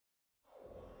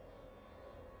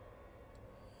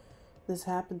This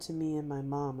happened to me and my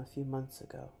mom a few months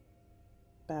ago,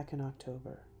 back in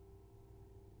October.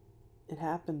 It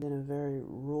happened in a very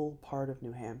rural part of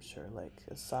New Hampshire, like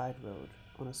a side road,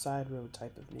 on a side road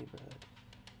type of neighborhood.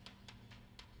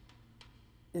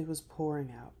 It was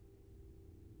pouring out,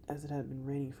 as it had been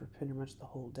raining for pretty much the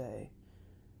whole day.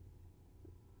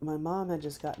 My mom had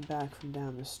just gotten back from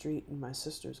down the street in my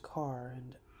sister's car,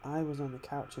 and I was on the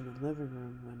couch in the living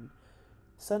room when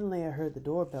suddenly I heard the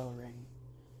doorbell ring.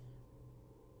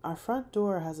 Our front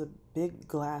door has a big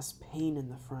glass pane in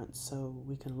the front so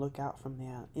we can look out from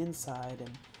the inside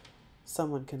and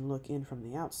someone can look in from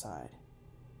the outside.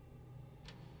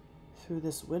 Through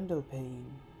this window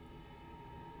pane,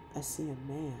 I see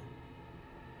a man.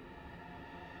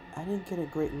 I didn't get a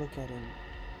great look at him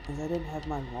as I didn't have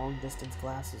my long distance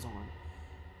glasses on.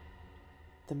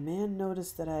 The man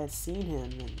noticed that I had seen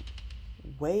him and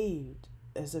waved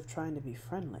as if trying to be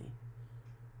friendly.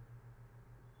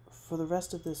 For the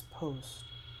rest of this post,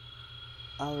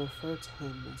 I'll refer to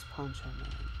him as Poncho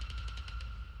Man.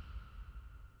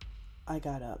 I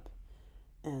got up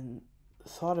and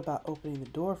thought about opening the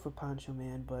door for Poncho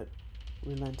Man, but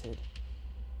relented.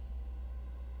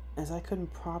 As I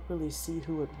couldn't properly see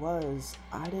who it was,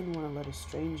 I didn't want to let a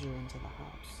stranger into the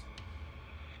house.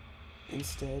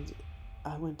 Instead,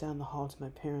 I went down the hall to my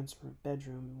parents'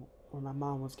 bedroom where my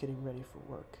mom was getting ready for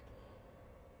work.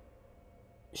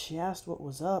 She asked what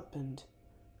was up, and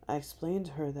I explained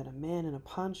to her that a man in a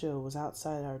poncho was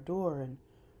outside our door and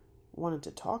wanted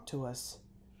to talk to us.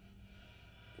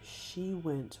 She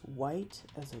went white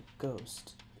as a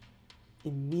ghost.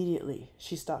 Immediately,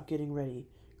 she stopped getting ready,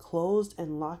 closed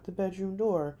and locked the bedroom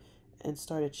door, and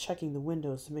started checking the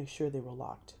windows to make sure they were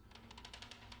locked.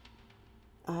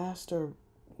 I asked her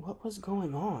what was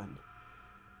going on.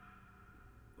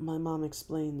 My mom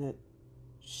explained that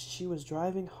she was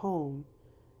driving home.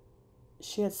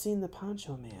 She had seen the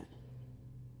Poncho Man.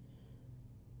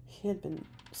 He had been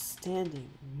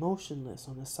standing motionless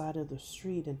on the side of the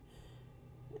street, and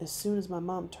as soon as my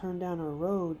mom turned down our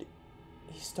road,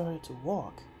 he started to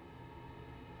walk,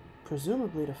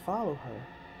 presumably to follow her.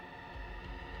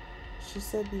 She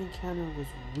said the encounter was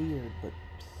weird, but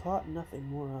thought nothing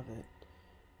more of it.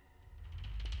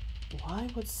 Why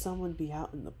would someone be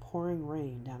out in the pouring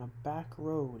rain down a back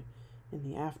road in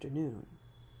the afternoon?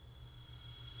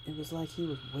 It was like he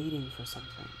was waiting for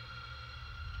something.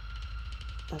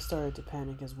 I started to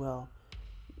panic as well.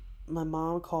 My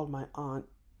mom called my aunt,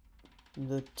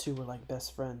 the two were like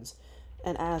best friends,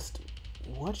 and asked,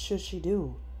 what should she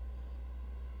do?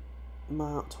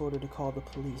 My aunt told her to call the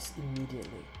police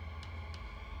immediately.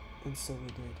 And so we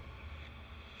did.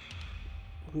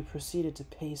 We proceeded to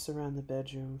pace around the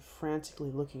bedroom, frantically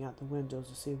looking out the windows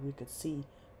to see if we could see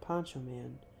Poncho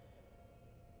Man.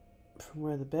 From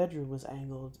where the bedroom was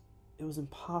angled, it was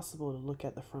impossible to look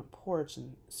at the front porch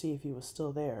and see if he was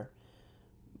still there,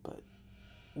 but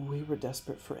we were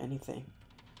desperate for anything.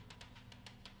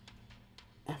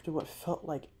 After what felt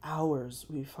like hours,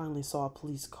 we finally saw a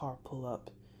police car pull up.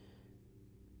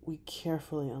 We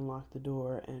carefully unlocked the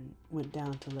door and went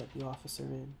down to let the officer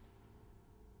in.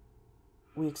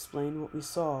 We explained what we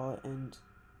saw, and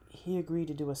he agreed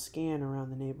to do a scan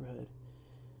around the neighborhood.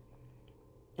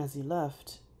 As he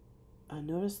left, I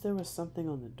noticed there was something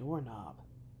on the doorknob.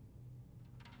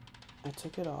 I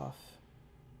took it off,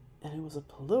 and it was a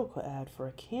political ad for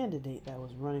a candidate that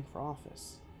was running for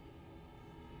office.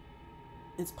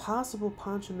 It's possible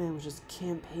Poncho Man was just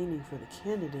campaigning for the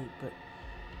candidate, but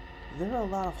there are a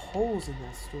lot of holes in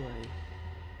that story.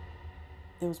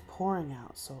 It was pouring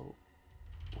out, so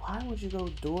why would you go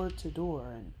door to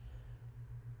door, and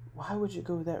why would you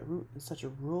go that route in such a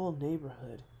rural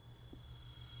neighborhood?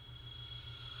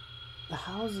 The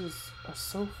houses are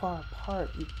so far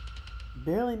apart, you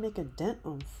barely make a dent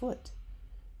on foot.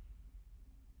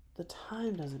 The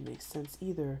time doesn't make sense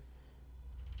either.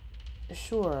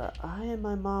 Sure, I and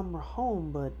my mom were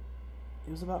home, but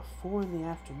it was about 4 in the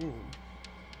afternoon.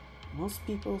 Most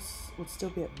people would still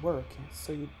be at work,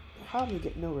 so you'd probably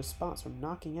get no response from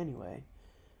knocking anyway.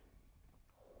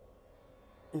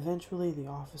 Eventually, the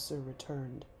officer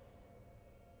returned.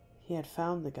 He had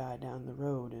found the guy down the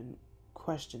road and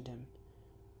questioned him.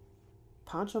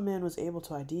 Poncho Man was able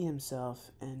to ID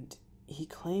himself, and he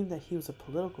claimed that he was a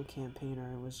political campaigner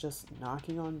and was just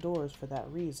knocking on doors for that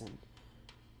reason.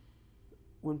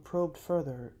 When probed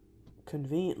further,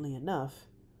 conveniently enough,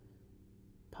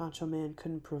 Poncho Man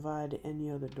couldn't provide any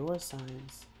other door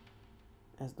signs,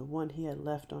 as the one he had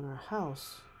left on our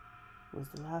house was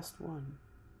the last one.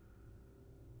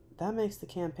 That makes the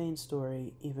campaign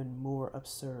story even more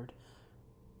absurd.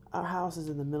 Our house is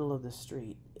in the middle of the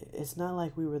street. It's not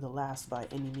like we were the last by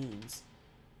any means.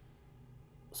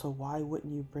 So why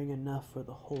wouldn't you bring enough for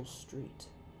the whole street?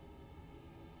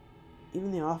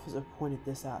 Even the officer pointed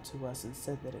this out to us and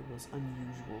said that it was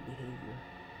unusual behavior.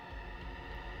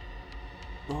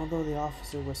 Although the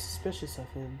officer was suspicious of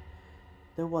him,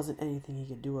 there wasn't anything he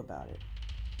could do about it,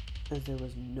 as there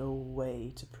was no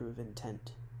way to prove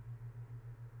intent.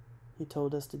 He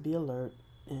told us to be alert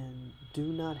and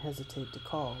do not hesitate to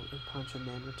call if Poncho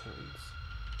Man returns.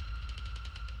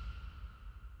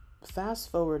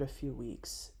 Fast forward a few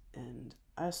weeks, and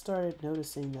I started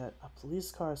noticing that a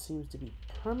police car seems to be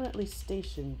permanently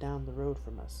stationed down the road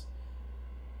from us,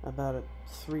 about a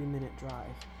 3-minute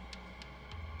drive.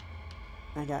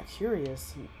 I got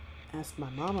curious and asked my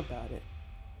mom about it,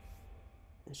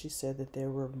 and she said that there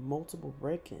were multiple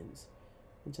break-ins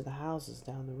into the houses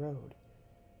down the road,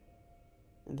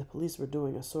 and the police were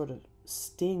doing a sort of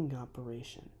sting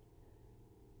operation.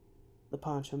 The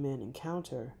Poncho Man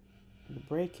encounter and the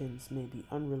break-ins may be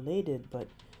unrelated, but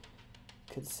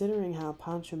considering how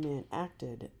Poncho Man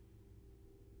acted,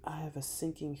 I have a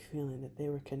sinking feeling that they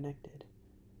were connected.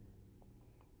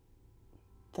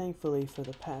 Thankfully, for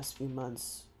the past few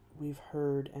months, we've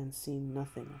heard and seen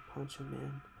nothing of Poncho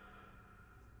Man.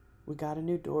 We got a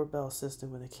new doorbell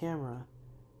system with a camera,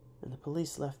 and the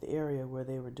police left the area where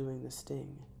they were doing the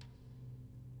sting.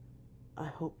 I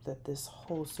hope that this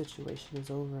whole situation is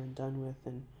over and done with,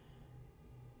 and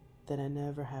that I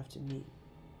never have to meet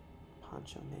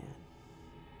Poncho Man.